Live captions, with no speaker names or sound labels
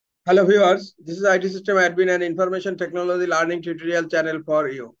Hello viewers, this is IT System Admin and Information Technology Learning tutorial channel for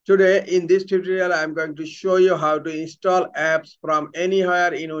you. Today in this tutorial I am going to show you how to install apps from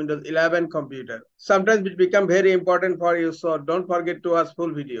anywhere in Windows 11 computer. Sometimes it becomes very important for you, so don't forget to watch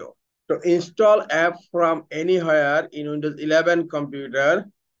full video. To install app from anywhere in Windows 11 computer,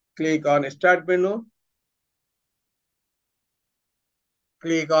 click on Start menu,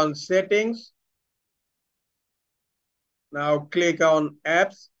 click on Settings, now click on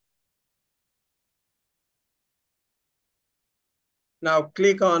Apps. Now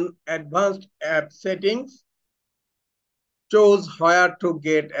click on Advanced App Settings. Choose where to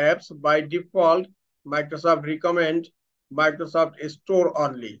get apps. By default, Microsoft recommend Microsoft Store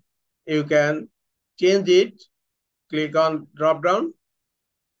only. You can change it. Click on drop down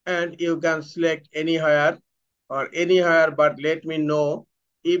and you can select anywhere or anywhere, but let me know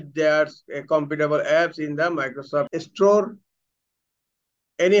if there's a compatible apps in the Microsoft Store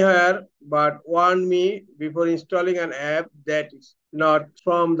anywhere, but warn me before installing an app that is not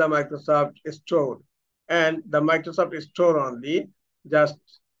from the Microsoft Store and the Microsoft Store only. Just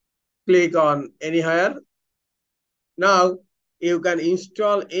click on anywhere. Now you can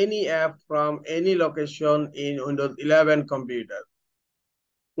install any app from any location in Windows 11 computer.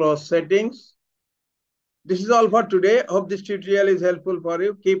 Close settings. This is all for today. Hope this tutorial is helpful for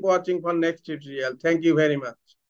you. Keep watching for next tutorial. Thank you very much.